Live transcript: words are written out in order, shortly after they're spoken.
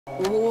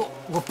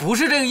我不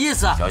是这个意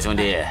思啊，小兄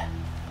弟，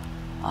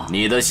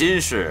你的心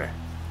事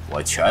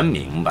我全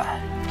明白。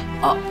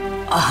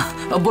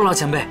不劳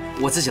前辈，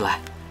我自己来。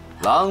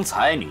郎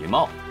才女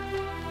貌，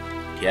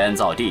天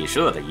造地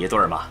设的一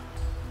对嘛。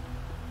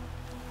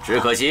只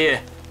可惜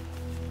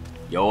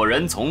有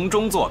人从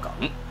中作梗。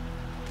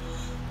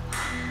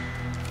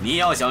你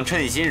要想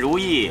称心如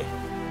意，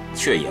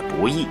却也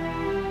不易。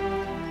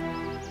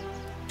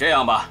这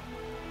样吧，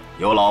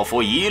由老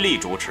夫一力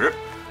主持，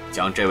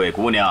将这位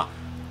姑娘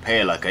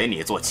配了给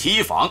你做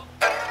妻房。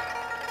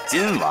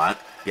今晚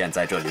便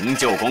在这灵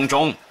鹫宫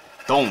中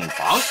洞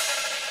房。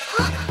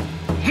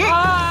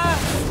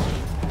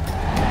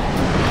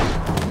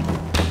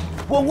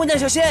王姑娘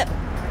小心！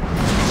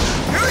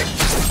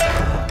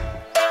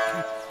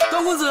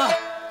段公子，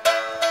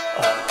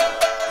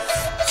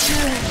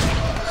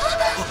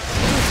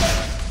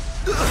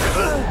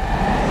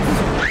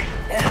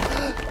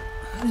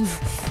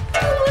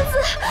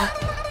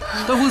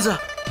段公子，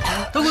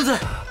段公子，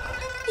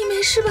你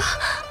没事吧？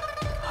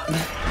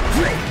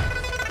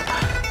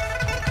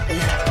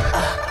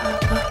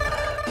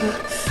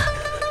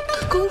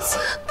段公子。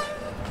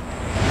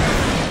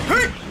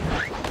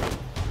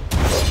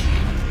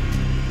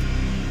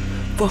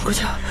 王姑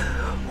娘，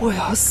我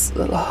要死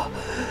了！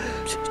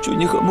祝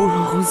你和慕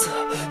容公子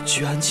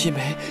举案齐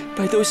眉，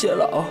白头偕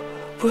老。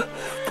不，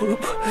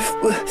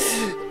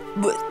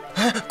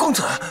公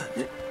子，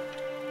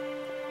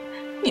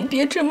你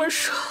别这么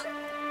说，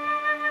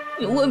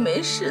你会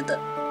没事的。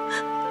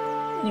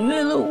你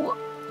为了我，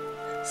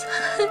才……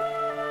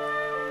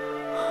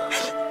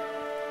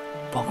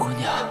王姑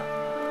娘，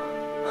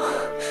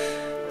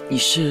你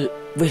是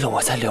为了我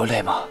才流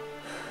泪吗？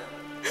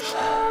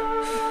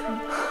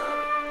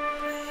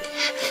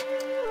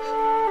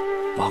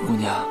 王姑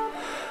娘，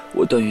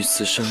我段誉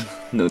此生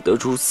能得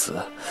如此，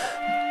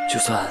就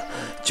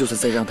算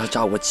再让他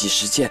扎我几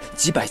十剑、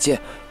几百剑，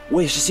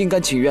我也是心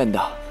甘情愿的。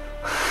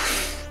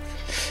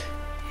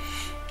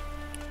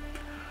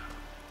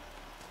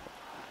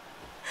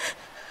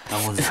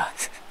段公子，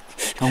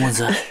段公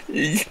子，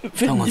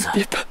段公子，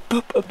别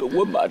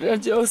我马上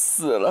就要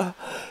死了，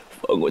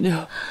王姑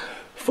娘，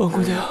王姑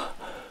娘，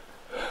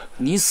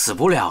你死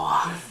不了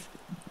啊！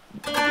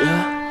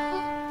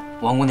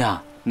王姑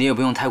娘，你也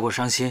不用太过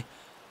伤心。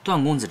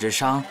 段公子这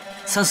伤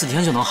3、4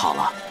天就能好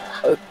了。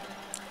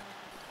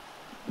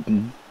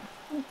你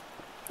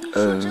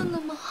说真的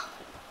吗？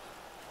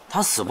他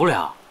死不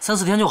了，3、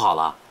4天就好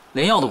了，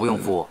连药都不用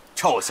敷。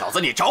臭小子，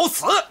你找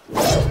死！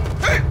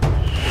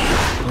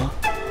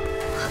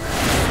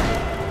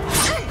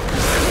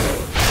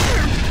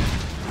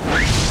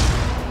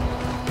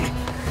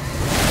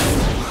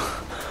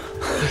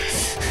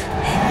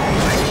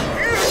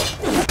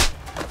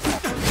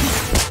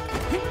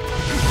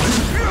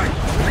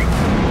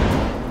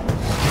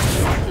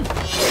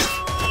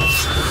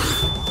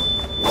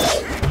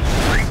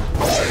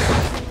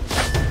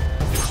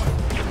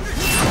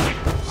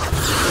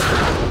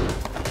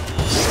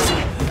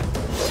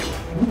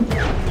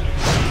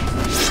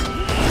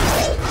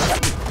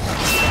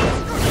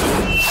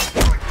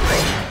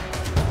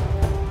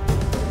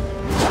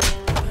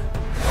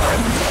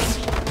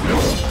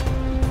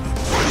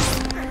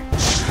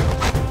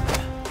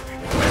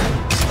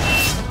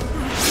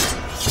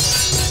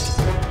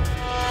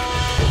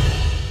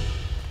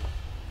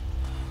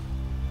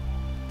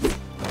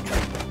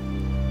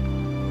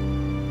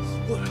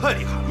太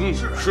厉害了！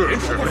是连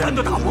仇不然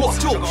都打不过，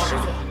就是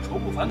仇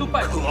不凡都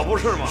败，可不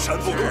是吗？山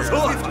不可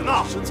测，非凡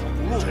呐！深藏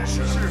不露，真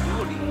是恶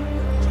厉害，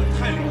真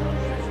太厉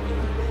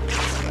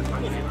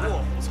害了！卧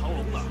虎藏龙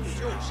的，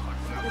就是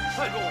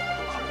太弱了，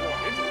打不过，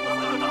连仇不凡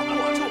都打不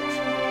过，就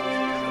是。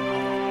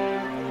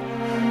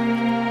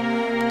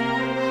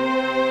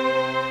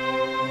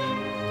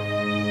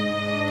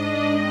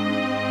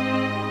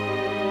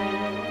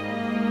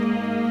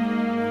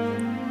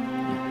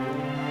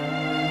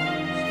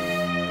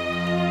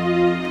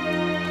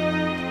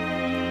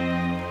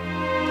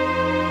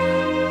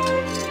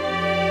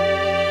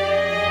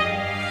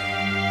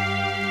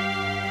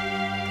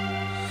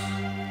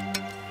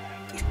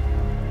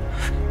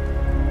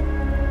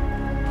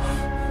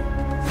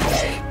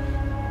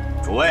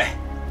 诸位，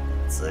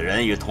此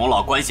人与童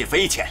老关系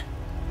匪浅，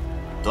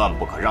断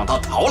不可让他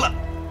逃了。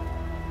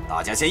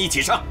大家先一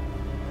起上，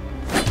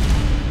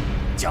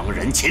将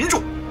人擒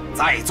住，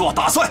再做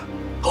打算。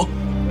好。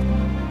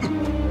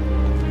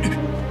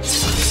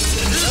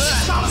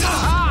杀了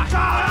他！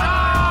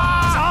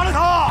杀了他！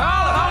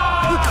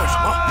干什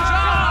么？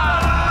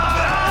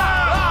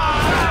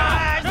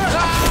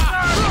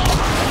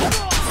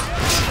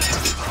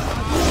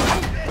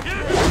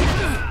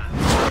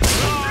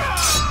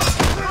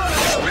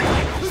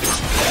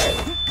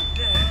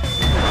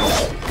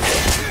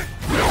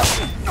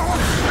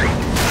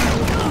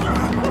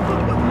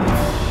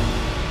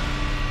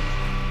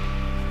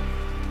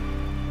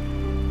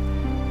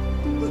 王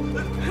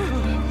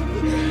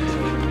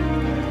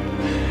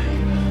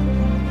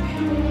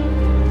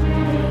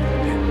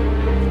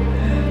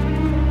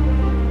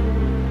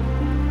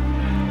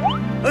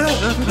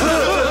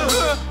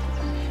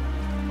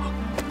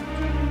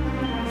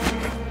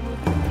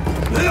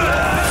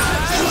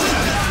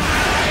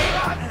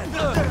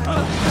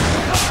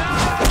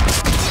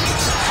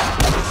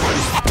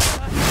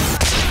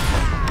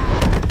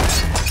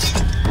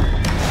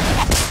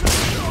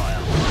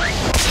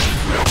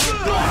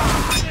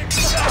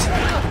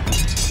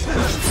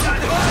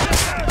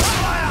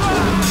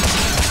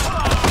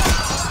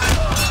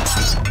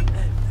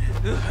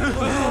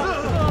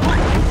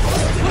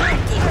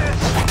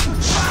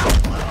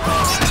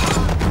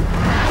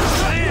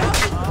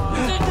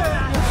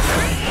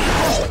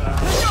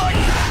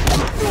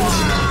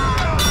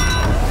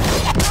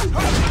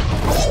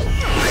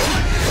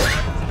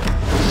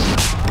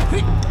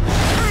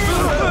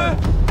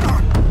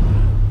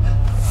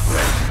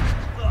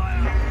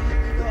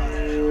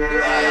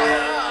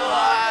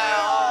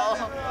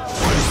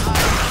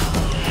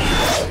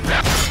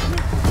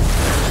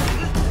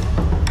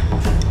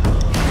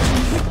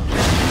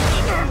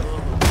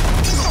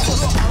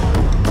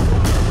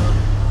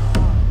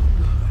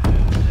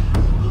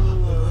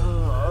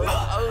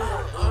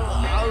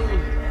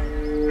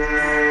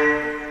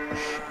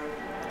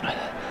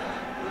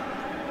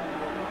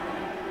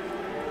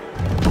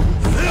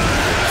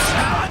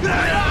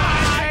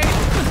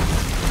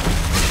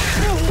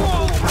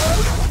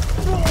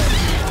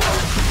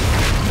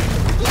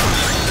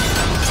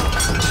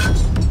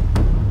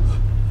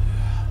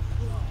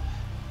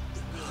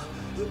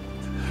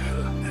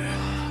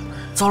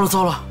糟了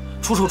糟了，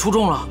出手出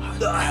重了！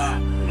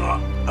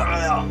哎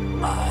呀！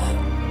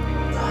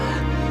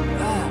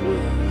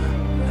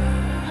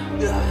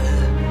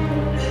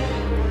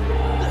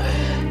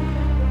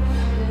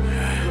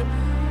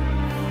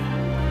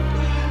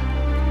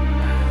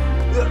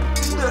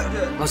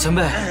老前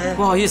辈，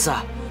不好意思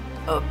啊，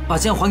把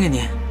剑还给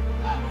您。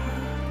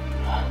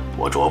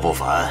我卓不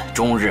凡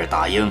终日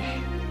打鹰，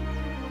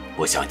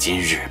不想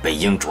今日被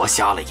鹰啄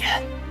瞎了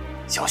眼。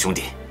小兄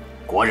弟，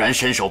果然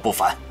身手不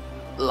凡。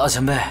老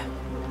前辈，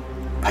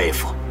佩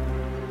服，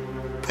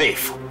佩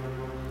服。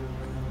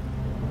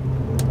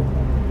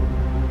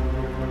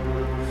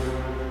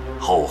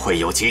后会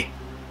有期。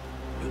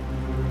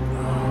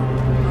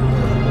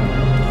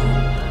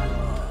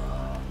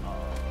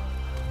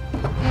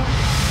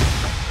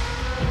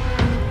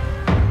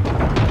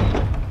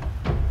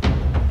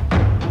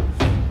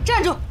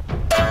站住！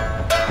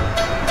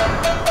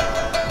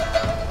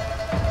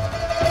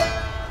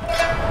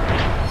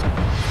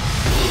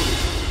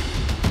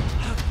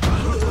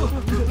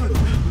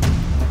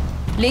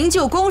灵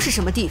鹫宫是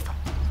什么地方？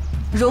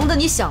容得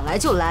你想来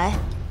就来，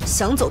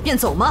想走便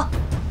走吗？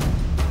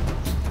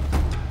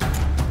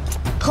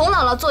童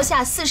姥姥坐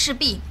下4事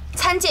毕，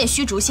参见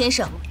虚竹先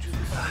生。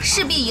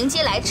事毕迎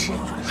接来迟，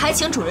还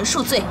请主人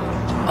恕罪。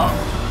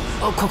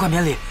快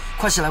免礼，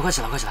快起来，快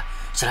起来，快起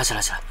来，起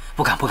来，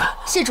不敢。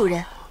谢主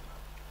人。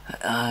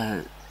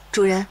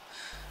主人，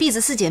婢子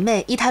4姐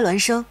妹一胎孪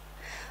生，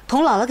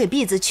童姥姥给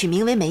婢子取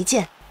名为梅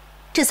剑。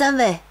这3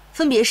位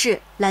分别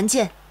是蓝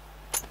剑、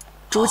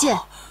竹剑、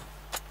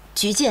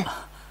菊剑。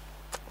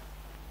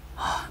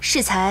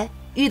适才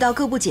遇到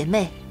各部姐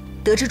妹，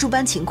得知诸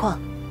般情况，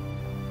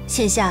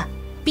现下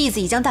婢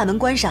子已将大门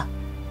关上。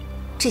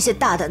这些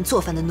大胆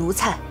作反的奴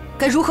才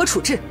该如何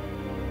处置？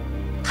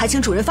还请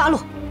主人发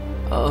落。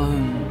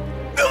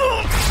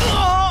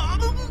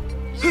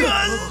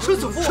生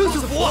死符！生死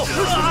符！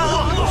是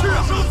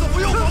啊，生死符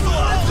又发作了！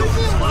救命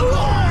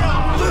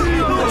啊！这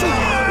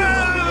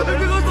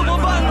可怎么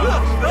办呢？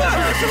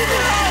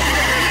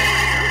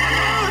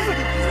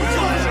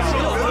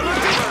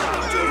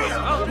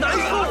难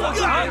说我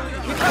看，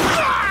你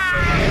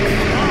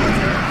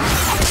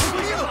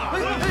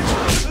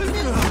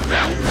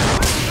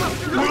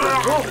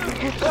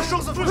看生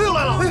死符又来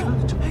了！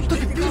他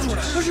给逼出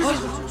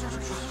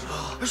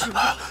来！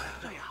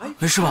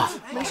没事吧？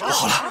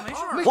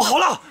我好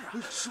了，没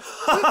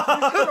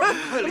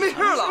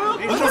事了。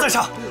文公在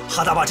上，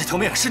哈大爸这条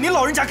命是您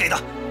老人家给的，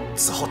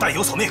此后但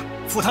有所命，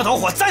赴汤蹈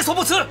火，在所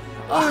不辞。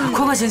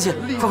快醒起，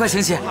快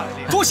醒起！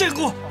多谢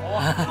公。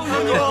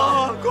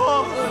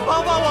公，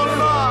帮我们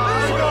吧！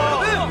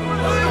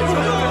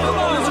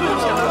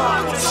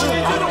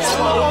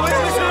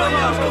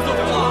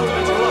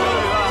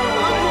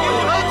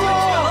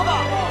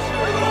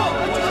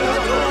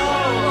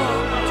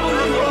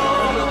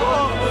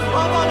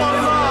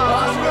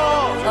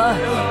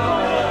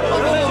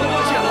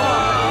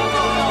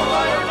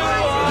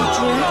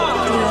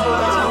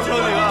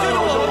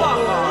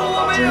我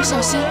们也是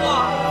小心！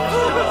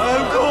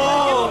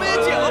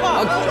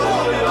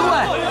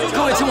各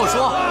位听我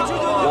说，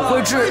我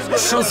会制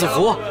生死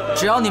符，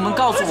只要你们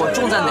告诉我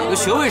中在哪个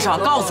穴位上，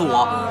告诉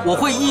我，我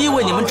会一一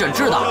为你们诊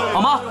治的，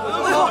好吗？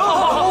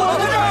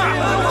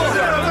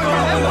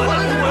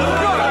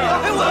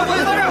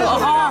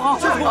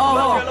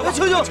好，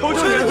求求！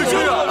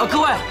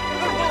各位，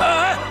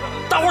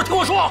大伙儿听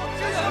我说，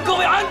各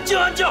位安静！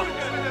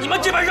你们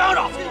这边嚷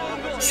嚷，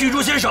虚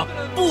竹先生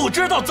不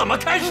知道怎么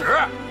开始。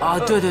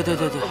对，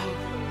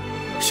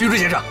虚竹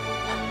先生，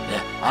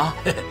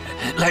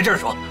来这儿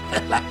说，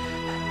来。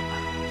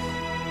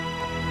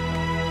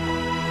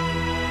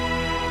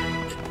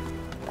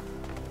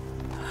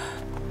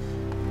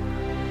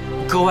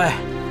各位，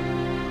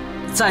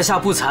在下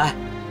不才，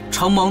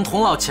承蒙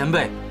童老前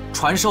辈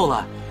传授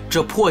了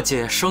这破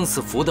解生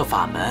死符的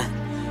法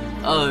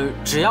门，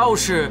只要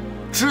是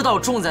知道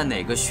中在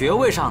哪个穴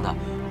位上的，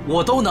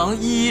我都能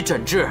一一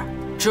诊治。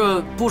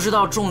这不知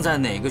道中在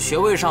哪个穴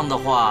位上的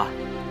话，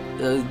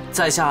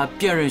在下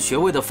辨认穴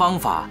位的方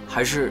法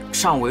还是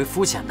尚为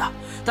肤浅的。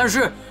但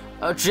是，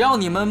只要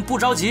你们不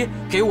着急，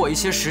给我一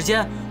些时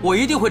间，我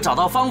一定会找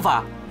到方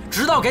法，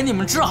直到给你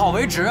们治好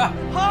为止。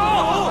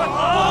好。